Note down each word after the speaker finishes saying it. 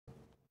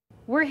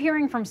We're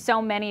hearing from so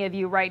many of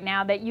you right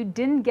now that you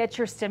didn't get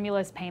your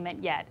stimulus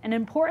payment yet, an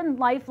important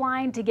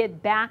lifeline to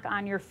get back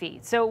on your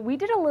feet. So we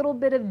did a little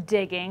bit of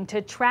digging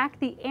to track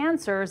the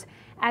answers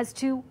as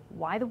to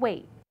why the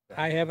wait.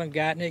 I haven't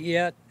gotten it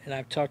yet, and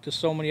I've talked to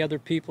so many other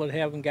people that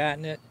haven't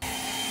gotten it.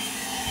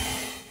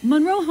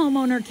 Monroe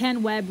homeowner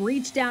Ken Webb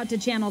reached out to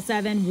Channel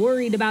 7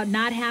 worried about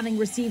not having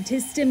received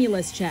his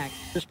stimulus check.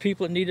 There's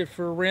people that need it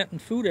for rent and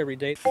food every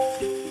day.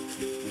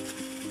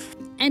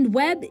 And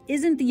Webb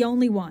isn't the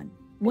only one.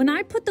 When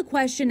I put the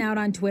question out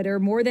on Twitter,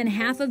 more than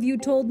half of you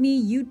told me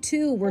you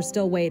too were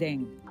still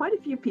waiting. Quite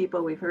a few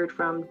people we've heard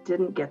from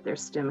didn't get their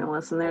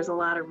stimulus, and there's a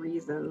lot of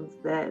reasons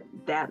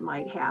that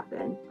might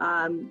happen.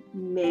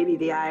 Maybe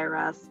the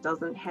IRS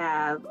doesn't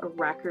have a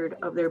record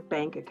of their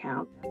bank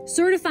account.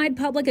 Certified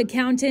public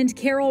accountant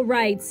Carol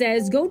Wright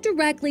says go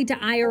directly to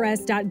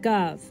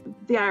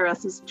irs.gov. The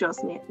IRS is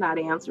just not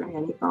answering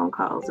any phone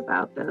calls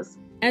about this.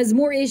 As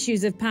more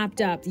issues have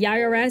popped up, the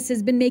IRS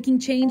has been making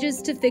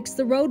changes to fix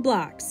the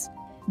roadblocks.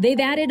 They've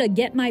added a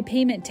Get My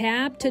Payment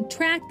tab to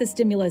track the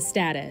stimulus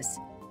status.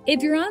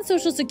 If you're on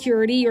Social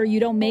Security or you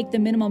don't make the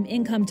minimum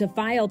income to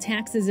file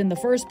taxes in the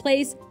first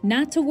place,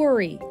 not to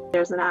worry.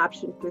 There's an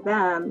option for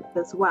them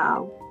as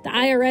well. The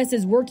IRS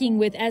is working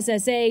with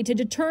SSA to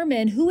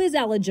determine who is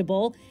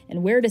eligible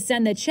and where to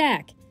send the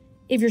check.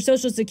 If your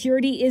Social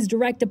Security is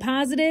direct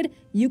deposited,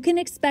 you can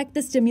expect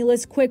the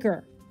stimulus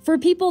quicker. For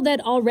people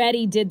that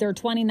already did their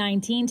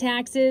 2019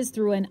 taxes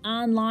through an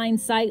online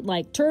site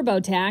like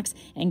TurboTax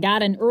and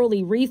got an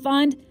early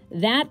refund,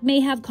 that may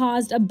have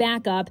caused a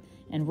backup,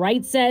 and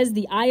Wright says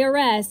the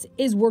IRS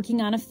is working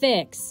on a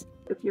fix.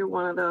 If you're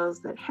one of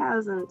those that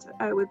hasn't,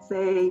 I would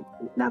say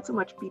not so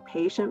much be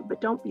patient, but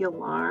don't be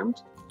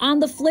alarmed. On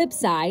the flip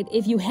side,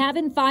 if you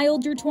haven't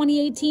filed your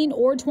 2018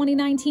 or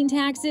 2019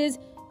 taxes,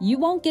 you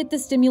won't get the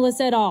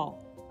stimulus at all.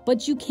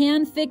 But you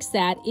can fix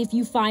that if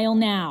you file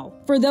now.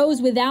 For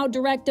those without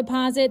direct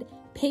deposit,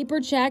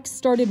 paper checks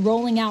started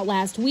rolling out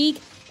last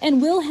week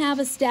and will have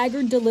a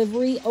staggered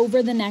delivery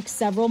over the next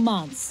several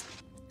months.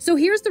 So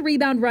here's the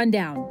Rebound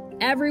rundown.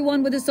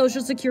 Everyone with a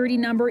Social Security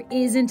number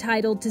is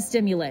entitled to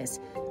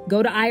stimulus.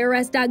 Go to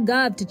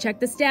irs.gov to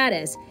check the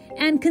status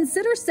and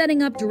consider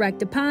setting up direct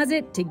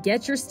deposit to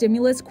get your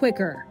stimulus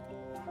quicker.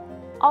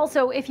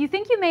 Also, if you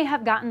think you may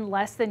have gotten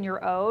less than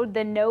you're owed,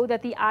 then know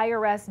that the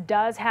IRS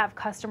does have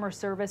customer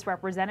service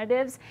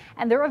representatives,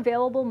 and they're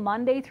available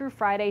Monday through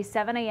Friday,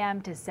 7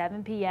 a.m. to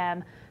 7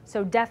 p.m.,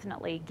 so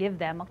definitely give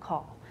them a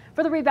call.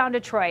 For the Rebound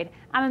Detroit,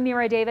 I'm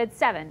Amira David,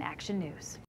 7 Action News.